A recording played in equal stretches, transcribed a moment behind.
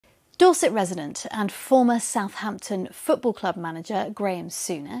Dorset resident and former Southampton Football Club manager Graeme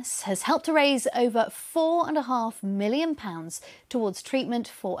Souness has helped to raise over £4.5 million towards treatment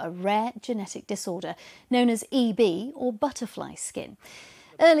for a rare genetic disorder known as EB or butterfly skin.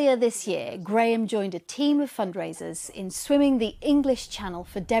 Earlier this year, Graeme joined a team of fundraisers in swimming the English Channel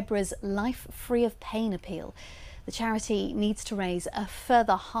for Deborah's Life Free of Pain appeal. The charity needs to raise a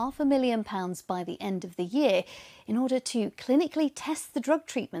further £500,000 by the end of the year in order to clinically test the drug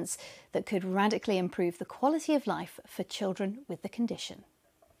treatments that could radically improve the quality of life for children with the condition.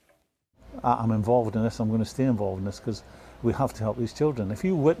 I'm involved in this, I'm going to stay involved in this because we have to help these children. If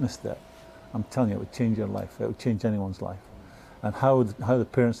you witnessed it, I'm telling you, it would change your life, it would change anyone's life. And how the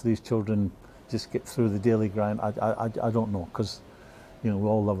parents of these children just get through the daily grind, I don't know, because we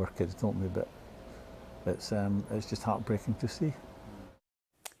all love our kids, don't we? But it's just heartbreaking to see.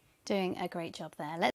 Doing a great job there.